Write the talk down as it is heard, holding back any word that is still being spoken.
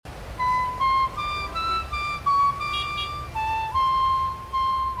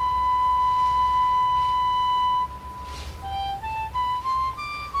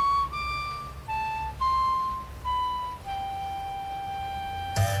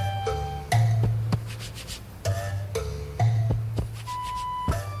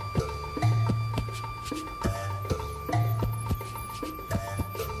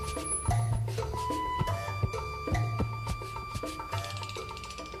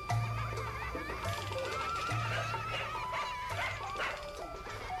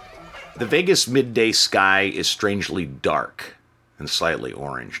The Vegas midday sky is strangely dark and slightly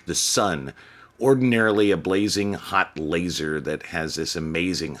orange. The sun, ordinarily a blazing hot laser that has this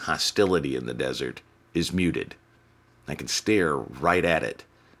amazing hostility in the desert, is muted. I can stare right at it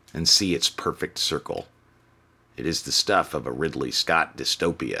and see its perfect circle. It is the stuff of a Ridley Scott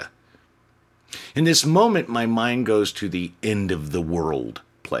dystopia. In this moment, my mind goes to the end of the world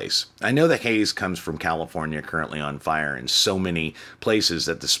place. I know the haze comes from California, currently on fire in so many places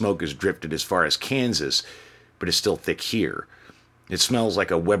that the smoke has drifted as far as Kansas, but is still thick here. It smells like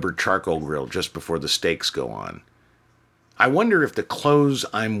a Weber charcoal grill just before the steaks go on. I wonder if the clothes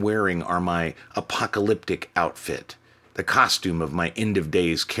I'm wearing are my apocalyptic outfit, the costume of my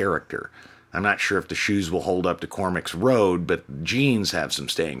end-of-days character. I'm not sure if the shoes will hold up to Cormac's Road, but jeans have some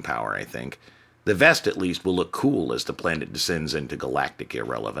staying power, I think. The vest, at least, will look cool as the planet descends into galactic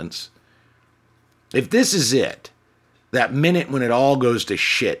irrelevance. If this is it, that minute when it all goes to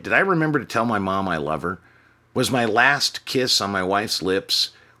shit, did I remember to tell my mom I love her? Was my last kiss on my wife's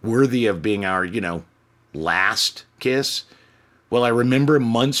lips worthy of being our, last kiss? Will I remember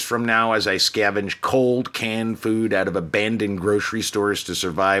months from now as I scavenge cold, canned food out of abandoned grocery stores to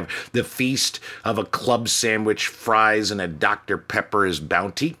survive the feast of a club sandwich, fries, and a Dr. Pepper as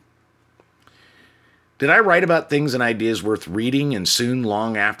bounty? Did I write about things and ideas worth reading, and soon,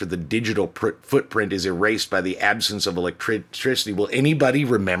 long after the digital footprint is erased by the absence of electricity, will anybody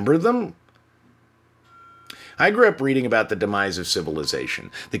remember them? I grew up reading about the demise of civilization.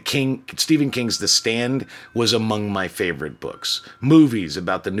 Stephen King's The Stand was among my favorite books. Movies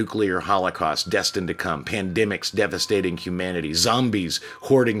about the nuclear holocaust destined to come, pandemics devastating humanity, zombies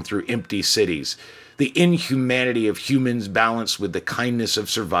hoarding through empty cities, the inhumanity of humans balanced with the kindness of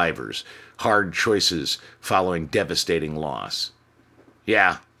survivors, hard choices following devastating loss.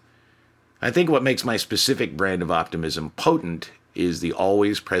 Yeah, I think what makes my specific brand of optimism potent is the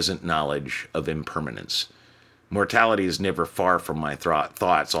always present knowledge of impermanence. Mortality is never far from my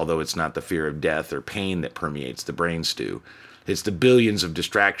thoughts, although it's not the fear of death or pain that permeates the brain stew. It's the billions of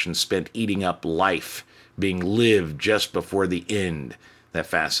distractions spent eating up life, being lived just before the end, that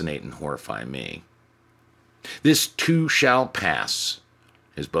fascinate and horrify me. This too shall pass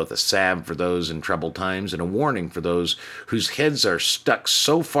is both a salve for those in troubled times and a warning for those whose heads are stuck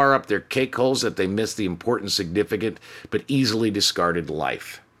so far up their cake holes that they miss the important, significant, but easily discarded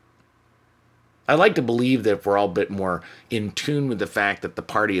life. I like to believe that if we're all a bit more in tune with the fact that the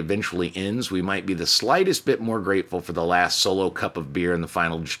party eventually ends, we might be the slightest bit more grateful for the last solo cup of beer and the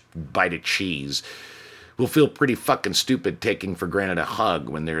final bite of cheese. We'll feel pretty fucking stupid taking for granted a hug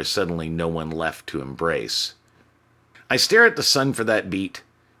when there is suddenly no one left to embrace. I stare at the sun for that beat,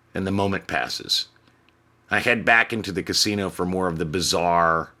 and the moment passes. I head back into the casino for more of the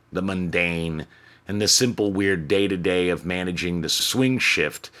bizarre, the mundane, and the simple, weird day-to-day of managing the swing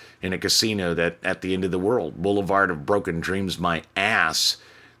shift in a casino that, at the end of the world, boulevard of broken dreams, my ass,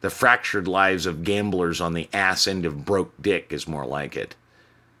 the fractured lives of gamblers on the ass end of broke dick is more like it.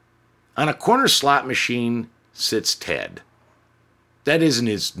 On a corner slot machine sits Ted. That isn't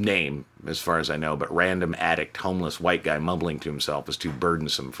his name, as far as I know, but random addict, homeless white guy mumbling to himself is too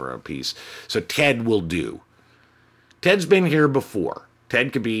burdensome for a piece. So Ted will do. Ted's been here before.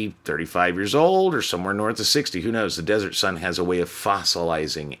 Ted could be 35 years old or somewhere north of 60. Who knows? The desert sun has a way of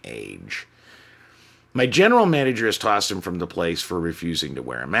fossilizing age. My general manager has tossed him from the place for refusing to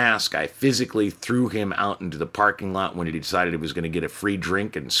wear a mask. I physically threw him out into the parking lot when he decided he was going to get a free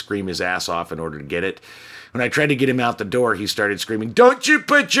drink and scream his ass off in order to get it. When I tried to get him out the door, he started screaming, "Don't you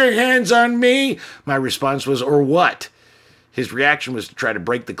put your hands on me!" My response was, "Or what?" His reaction was to try to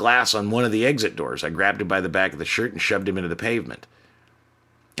break the glass on one of the exit doors. I grabbed him by the back of the shirt and shoved him into the pavement.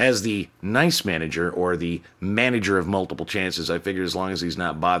 As the nice manager, or the manager of multiple chances, I figured as long as he's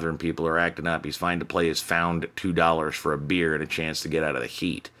not bothering people or acting up, he's fine to play his found $2 for a beer and a chance to get out of the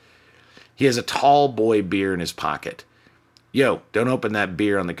heat. He has a tall boy beer in his pocket. "Yo, don't open that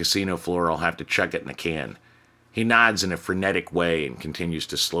beer on the casino floor, I'll have to chuck it in a can." He nods in a frenetic way and continues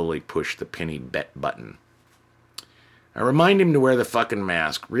to slowly push the penny bet button. I remind him to wear the fucking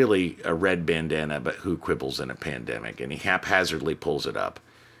mask, really a red bandana, but who quibbles in a pandemic, and he haphazardly pulls it up.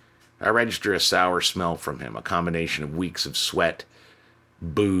 I register a sour smell from him, a combination of weeks of sweat,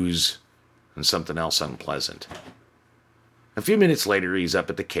 booze, and something else unpleasant. A few minutes later, he's up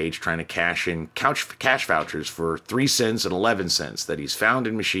at the cage trying to cash in cash vouchers for 3 cents and 11 cents that he's found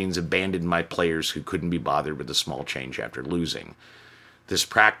in machines abandoned by players who couldn't be bothered with the small change after losing. This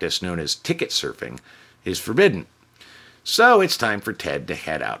practice, known as ticket surfing, is forbidden. So it's time for Ted to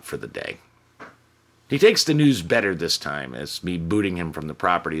head out for the day. He takes the news better this time, as me booting him from the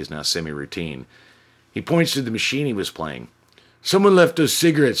property is now semi-routine. He points to the machine he was playing. Someone left those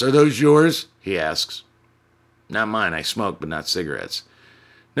cigarettes. Are those yours? He asks. Not mine. I smoke, but not cigarettes.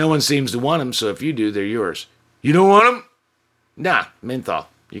 No one seems to want them, so if you do, they're yours. You don't want them? Nah, menthol.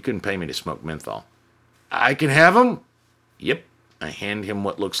 You couldn't pay me to smoke menthol. I can have them? Yep. I hand him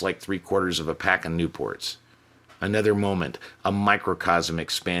what looks like 3/4 of a pack of Newports. Another moment, a microcosm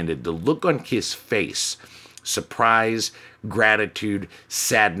expanded. The look on his face, surprise, gratitude,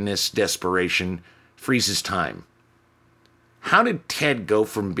 sadness, desperation, freezes time. How did Ted go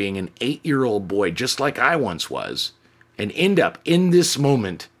from being an 8-year-old boy, just like I once was, and end up in this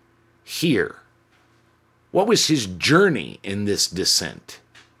moment here? What was his journey in this descent?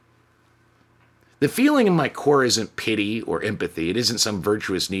 The feeling in my core isn't pity or empathy. It isn't some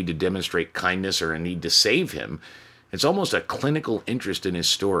virtuous need to demonstrate kindness or a need to save him. It's almost a clinical interest in his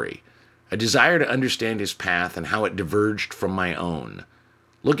story, a desire to understand his path and how it diverged from my own.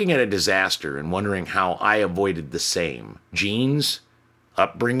 Looking at a disaster and wondering how I avoided the same. Genes?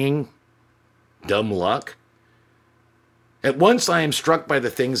 Upbringing? Dumb luck? At once I am struck by the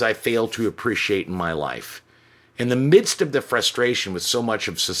things I fail to appreciate in my life. In the midst of the frustration with so much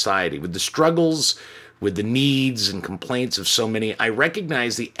of society, with the struggles, with the needs and complaints of so many, I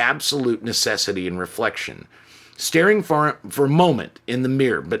recognize the absolute necessity in reflection. Staring for a moment in the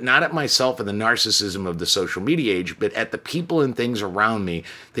mirror, but not at myself and the narcissism of the social media age, but at the people and things around me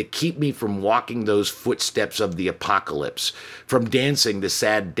that keep me from walking those footsteps of the apocalypse, from dancing the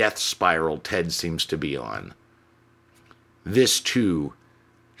sad death spiral Ted seems to be on. This too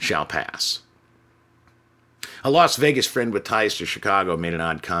shall pass. A Las Vegas friend with ties to Chicago made an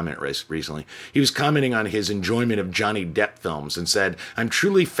odd comment recently. He was commenting on his enjoyment of Johnny Depp films and said, I'm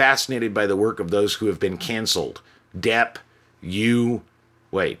truly fascinated by the work of those who have been canceled. Depp, you...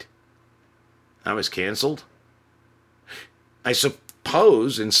 Wait. I was canceled? I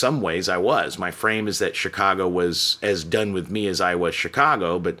suppose in some ways I was. My frame is that Chicago was as done with me as I was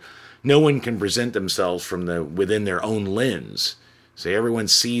Chicago, but no one can present themselves from within their own lens. So everyone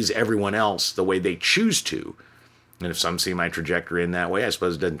sees everyone else the way they choose to. And if some see my trajectory in that way, I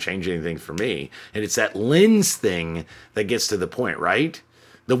suppose it doesn't change anything for me. And it's that lens thing that gets to the point, right?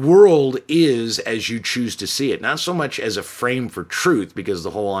 The world is as you choose to see it, not so much as a frame for truth, because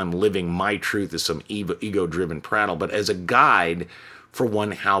the whole I'm living my truth is some ego-driven prattle, but as a guide for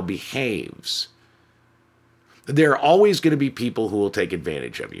one how behaves. There are always going to be people who will take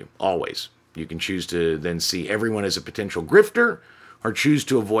advantage of you, always. You can choose to then see everyone as a potential grifter, or choose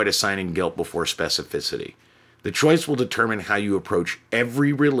to avoid assigning guilt before specificity. The choice will determine how you approach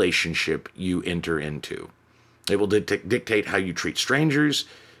every relationship you enter into. It will dictate how you treat strangers.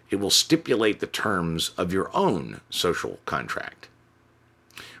 It will stipulate the terms of your own social contract.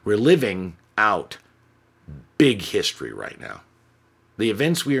 We're living out big history right now. The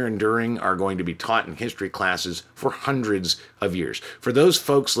events we are enduring are going to be taught in history classes for hundreds of years. For those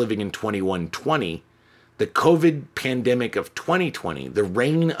folks living in 2120, the COVID pandemic of 2020, the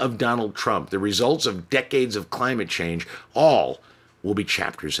reign of Donald Trump, the results of decades of climate change, all will be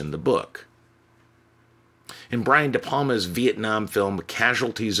chapters in the book. In Brian De Palma's Vietnam film,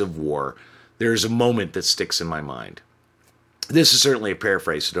 Casualties of War, there is a moment that sticks in my mind. This is certainly a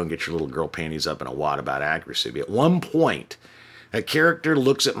paraphrase, so don't get your little girl panties up in a wad about accuracy. But at one point, a character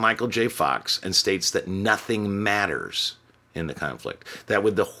looks at Michael J. Fox and states that nothing matters in the conflict. That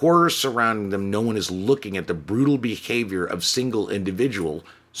with the horror surrounding them, no one is looking at the brutal behavior of single individual,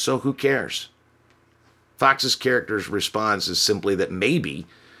 so who cares? Fox's character's response is simply that maybe,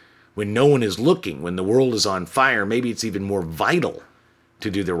 when no one is looking, when the world is on fire, maybe it's even more vital to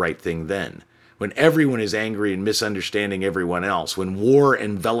do the right thing then. When everyone is angry and misunderstanding everyone else, when war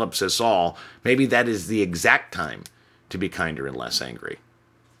envelops us all, maybe that is the exact time to be kinder and less angry.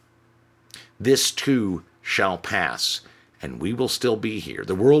 This too shall pass, and we will still be here.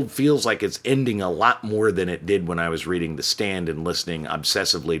 The world feels like it's ending a lot more than it did when I was reading The Stand and listening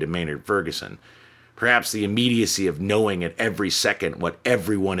obsessively to Maynard Ferguson. Perhaps the immediacy of knowing at every second what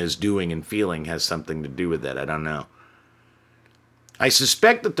everyone is doing and feeling has something to do with that. I don't know. I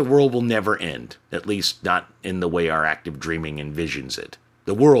suspect that the world will never end, at least not in the way our active dreaming envisions it.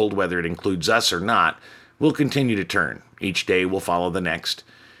 The world, whether it includes us or not, will continue to turn. Each day will follow the next.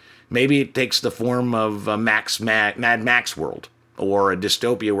 Maybe it takes the form of a Mad Max world, or a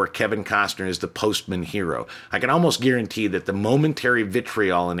dystopia where Kevin Costner is the postman hero. I can almost guarantee that the momentary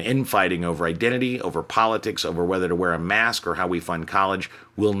vitriol and infighting over identity, over politics, over whether to wear a mask or how we fund college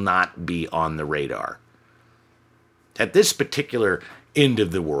will not be on the radar. At this particular end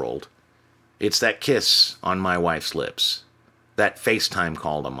of the world, it's that kiss on my wife's lips, that FaceTime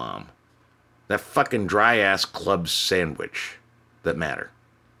call to mom, that fucking dry-ass club sandwich that matter.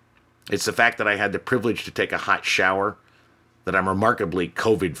 It's the fact that I had the privilege to take a hot shower that I'm remarkably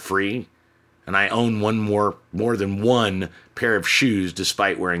COVID-free, and I own more than one pair of shoes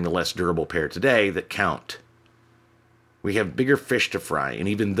despite wearing the less durable pair today that count. We have bigger fish to fry, and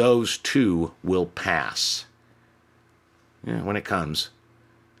even those too will pass. Yeah, when it comes,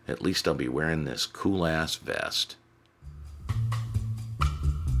 at least I'll be wearing this cool-ass vest.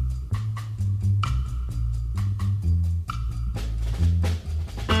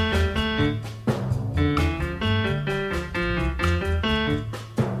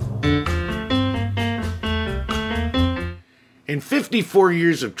 In 54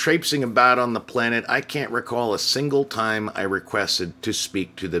 years of traipsing about on the planet, I can't recall a single time I requested to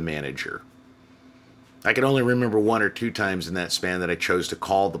speak to the manager. I can only remember 1 or 2 times in that span that I chose to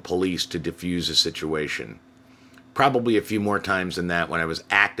call the police to defuse a situation. Probably a few more times than that when I was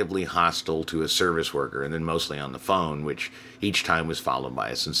actively hostile to a service worker, and then mostly on the phone, which each time was followed by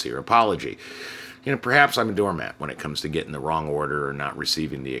a sincere apology. Perhaps I'm a doormat when it comes to getting the wrong order or not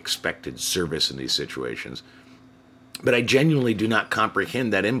receiving the expected service in these situations. But I genuinely do not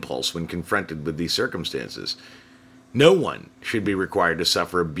comprehend that impulse when confronted with these circumstances. No one should be required to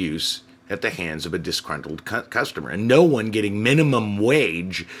suffer abuse at the hands of a disgruntled customer, and no one getting minimum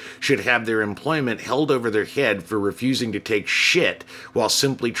wage should have their employment held over their head for refusing to take shit while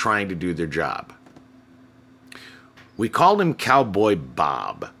simply trying to do their job. We called him Cowboy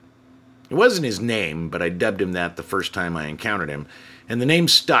Bob. It wasn't his name, but I dubbed him that the first time I encountered him, and the name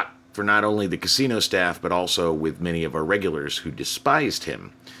stuck for not only the casino staff, but also with many of our regulars who despised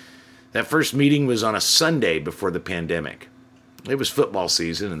him. That first meeting was on a Sunday before the pandemic. It was football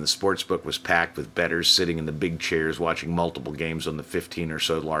season, and the sportsbook was packed with bettors sitting in the big chairs watching multiple games on the 15 or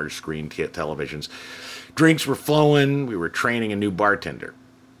so large screen televisions. Drinks were flowing. We were training a new bartender.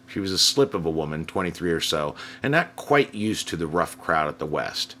 She was a slip of a woman, 23 or so, and not quite used to the rough crowd at the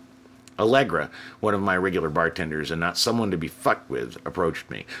West. Allegra, one of my regular bartenders and not someone to be fucked with, approached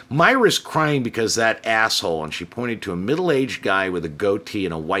me. Myra's crying because that asshole, and she pointed to a middle-aged guy with a goatee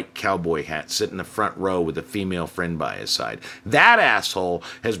and a white cowboy hat sitting in the front row with a female friend by his side. That asshole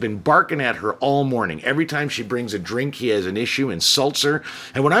has been barking at her all morning. Every time she brings a drink, he has an issue, insults her,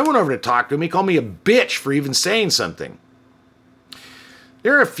 and when I went over to talk to him, he called me a bitch for even saying something.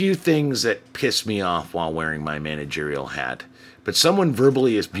 There are a few things that piss me off while wearing my managerial hat, but someone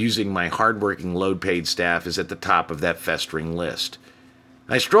verbally abusing my hardworking, low-paid staff is at the top of that festering list.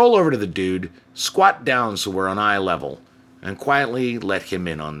 I stroll over to the dude, squat down so we're on eye level, and quietly let him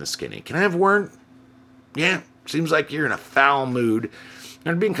in on the skinny. Can I have a word? Yeah, seems like you're in a foul mood.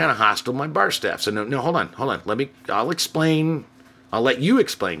 I'm being kind of hostile to my bar staff. So no, hold on. I'll explain. I'll let you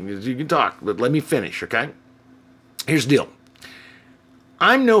explain. You can talk, but let me finish, okay? Here's the deal.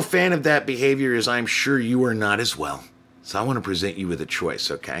 I'm no fan of that behavior, as I'm sure you are not as well. So I want to present you with a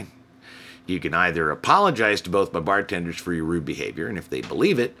choice, okay? You can either apologize to both my bartenders for your rude behavior, and if they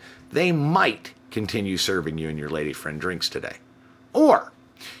believe it, they might continue serving you and your lady friend drinks today. Or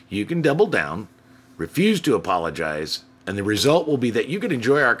you can double down, refuse to apologize, and the result will be that you can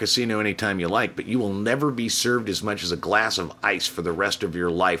enjoy our casino anytime you like, but you will never be served as much as a glass of ice for the rest of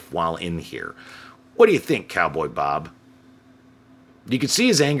your life while in here. What do you think, Cowboy Bob? You could see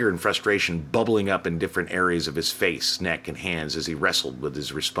his anger and frustration bubbling up in different areas of his face, neck, and hands as he wrestled with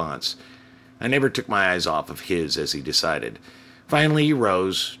his response. I never took my eyes off of his as he decided. Finally, he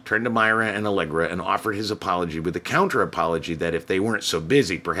rose, turned to Myra and Allegra, and offered his apology with a counter-apology that if they weren't so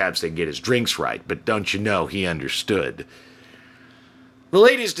busy, perhaps they'd get his drinks right, but don't you know, he understood. The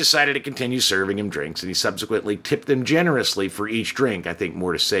ladies decided to continue serving him drinks, and he subsequently tipped them generously for each drink, I think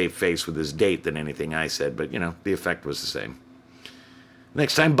more to save face with his date than anything I said, but, the effect was the same.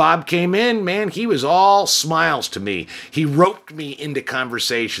 Next time Bob came in, man, he was all smiles to me. He roped me into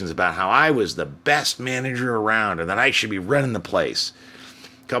conversations about how I was the best manager around and that I should be running the place.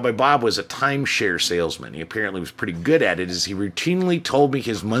 Cowboy Bob was a timeshare salesman. He apparently was pretty good at it, as he routinely told me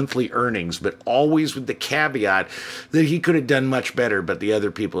his monthly earnings, but always with the caveat that he could have done much better, but the other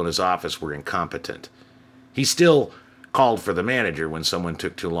people in his office were incompetent. He still called for the manager when someone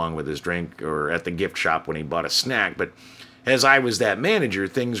took too long with his drink, or at the gift shop when he bought a snack, but as I was that manager,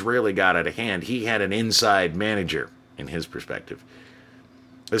 things rarely got out of hand. He had an inside manager, in his perspective.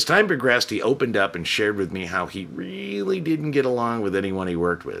 As time progressed, he opened up and shared with me how he really didn't get along with anyone he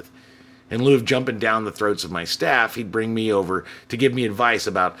worked with. In lieu of jumping down the throats of my staff, he'd bring me over to give me advice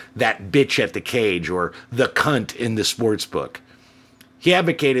about that bitch at the cage or the cunt in the sports book. He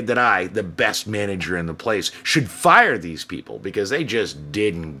advocated that I, the best manager in the place, should fire these people because they just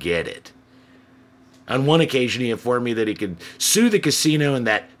didn't get it. On one occasion, he informed me that he could sue the casino and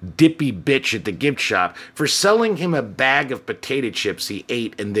that dippy bitch at the gift shop for selling him a bag of potato chips he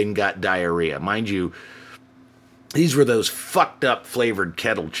ate and then got diarrhea. Mind you, These were those fucked up flavored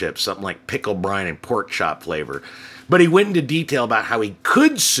kettle chips, something like pickle brine and pork chop flavor. But he went into detail about how he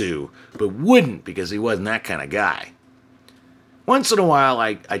could sue, but wouldn't because he wasn't that kind of guy. Once in a while,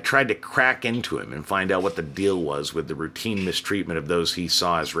 I tried to crack into him and find out what the deal was with the routine mistreatment of those he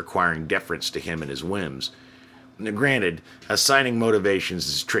saw as requiring deference to him and his whims. Now, granted, assigning motivations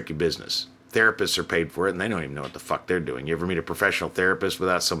is tricky business. Therapists are paid for it, and they don't even know what the fuck they're doing. You ever meet a professional therapist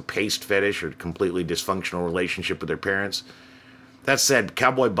without some paste fetish or completely dysfunctional relationship with their parents? That said,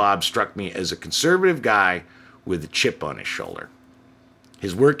 Cowboy Bob struck me as a conservative guy with a chip on his shoulder.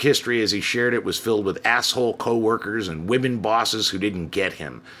 His work history as he shared it was filled with asshole co-workers and women bosses who didn't get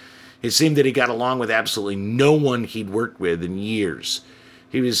him. It seemed that he got along with absolutely no one he'd worked with in years.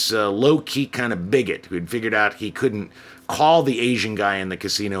 He was a low-key kind of bigot who had figured out he couldn't call the Asian guy in the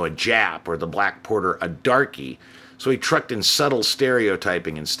casino a Jap or the black porter a darky, so he trucked in subtle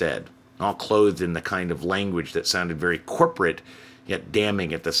stereotyping instead, all clothed in the kind of language that sounded very corporate yet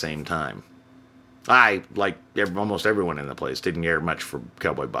damning at the same time. I, like almost everyone in the place, didn't care much for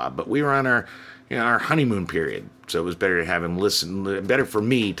Cowboy Bob, but we were on our honeymoon period, so it was better to have him better for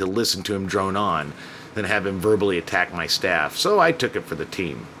me to listen to him drone on than have him verbally attack my staff, so I took it for the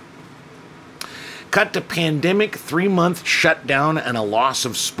team. Cut to pandemic, 3-month shutdown, and a loss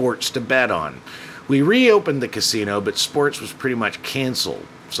of sports to bet on. We reopened the casino, but sports was pretty much canceled,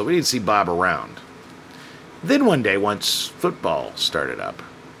 so we didn't see Bob around. Then one day, once football started up.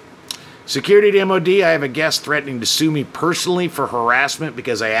 Security at MOD, I have a guest threatening to sue me personally for harassment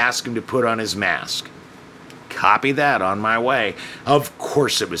because I asked him to put on his mask. Copy that on my way. Of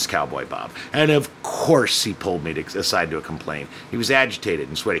course it was Cowboy Bob. And of course he pulled me aside to a complaint. He was agitated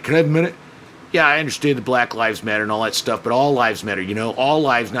and sweaty. Can I have a minute? Yeah, I understand the Black Lives Matter and all that stuff, but all lives matter, all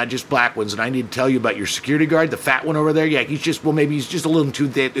lives, not just black ones. And I need to tell you about your security guard, the fat one over there. Yeah, maybe he's just a little too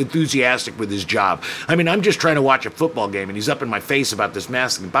enthusiastic with his job. I mean, I'm just trying to watch a football game and he's up in my face about this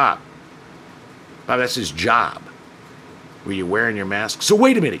mask. And Bob, that's his job. Were you wearing your mask? So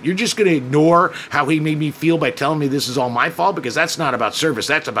wait a minute, you're just going to ignore how he made me feel by telling me this is all my fault? Because that's not about service,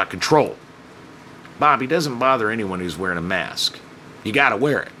 that's about control. Bob, he doesn't bother anyone who's wearing a mask. You got to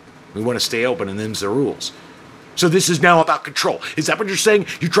wear it. We want to stay open, and them's the rules. So this is now about control. Is that what you're saying?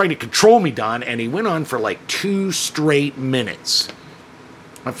 You're trying to control me, Don? And he went on for like 2 straight minutes.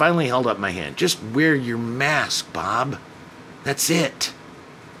 I finally held up my hand. Just wear your mask, Bob. That's it.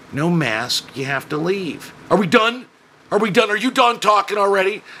 No mask, you have to leave. Are we done? Are we done? Are you done talking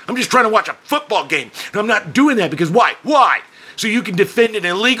already? I'm just trying to watch a football game. And I'm not doing that because why? Why? So you can defend an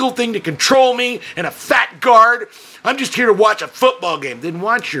illegal thing to control me and a fat guard? I'm just here to watch a football game. Then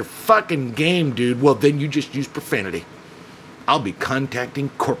watch your fucking game, dude. Well, then you just use profanity. I'll be contacting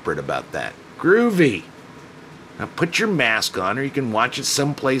corporate about that. Groovy. Now put your mask on or you can watch it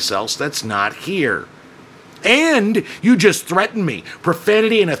someplace else that's not here. And you just threatened me.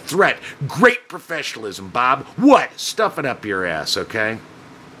 Profanity and a threat. Great professionalism, Bob. What? Stuff it up your ass, okay?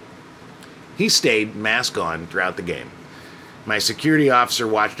 He stayed mask on throughout the game. My security officer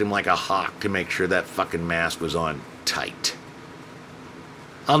watched him like a hawk to make sure that fucking mask was on tight.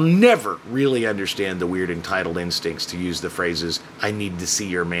 I'll never really understand the weird entitled instincts to use the phrases, I need to see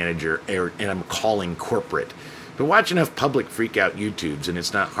your manager, and I'm calling corporate. But watch enough public freak-out YouTubes, and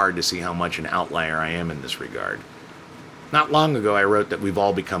it's not hard to see how much an outlier I am in this regard. Not long ago, I wrote that we've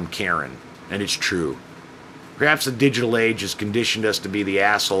all become Karen, and it's true. Perhaps the digital age has conditioned us to be the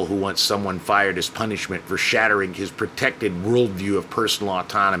asshole who wants someone fired as punishment for shattering his protected worldview of personal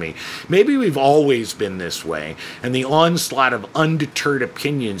autonomy. Maybe we've always been this way, and the onslaught of undeterred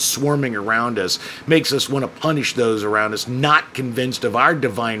opinions swarming around us makes us want to punish those around us not convinced of our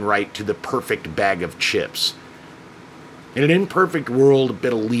divine right to the perfect bag of chips. In an imperfect world, a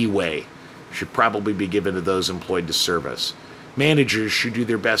bit of leeway should probably be given to those employed to serve us. Managers should do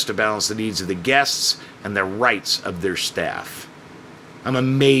their best to balance the needs of the guests and the rights of their staff. I'm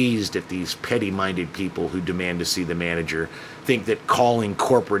amazed at these petty-minded people who demand to see the manager, think that calling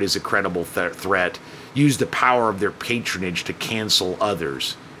corporate is a credible threat, use the power of their patronage to cancel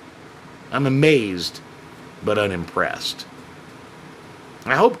others. I'm amazed, but unimpressed.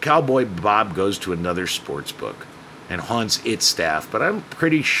 I hope Cowboy Bob goes to another sports book and haunts its staff, but I'm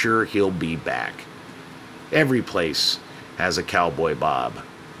pretty sure he'll be back. Every place has a Cowboy Bob.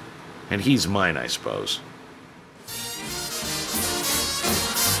 And he's mine, I suppose.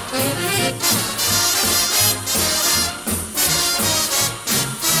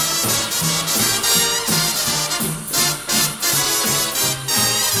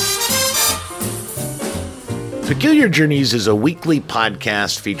 Peculiar Journeys is a weekly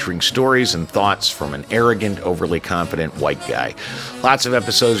podcast featuring stories and thoughts from an arrogant, overly confident white guy. Lots of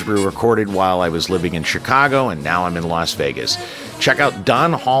episodes were recorded while I was living in Chicago, and now I'm in Las Vegas. Check out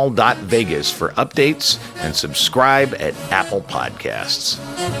donhall.vegas for updates and subscribe at Apple Podcasts.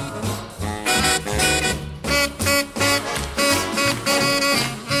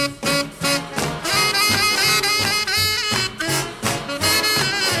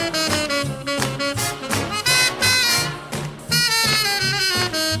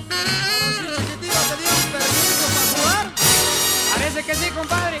 Parece que sí,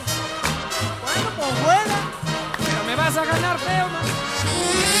 compadre. Bueno, pues juega, pero me vas a ganar feo, man.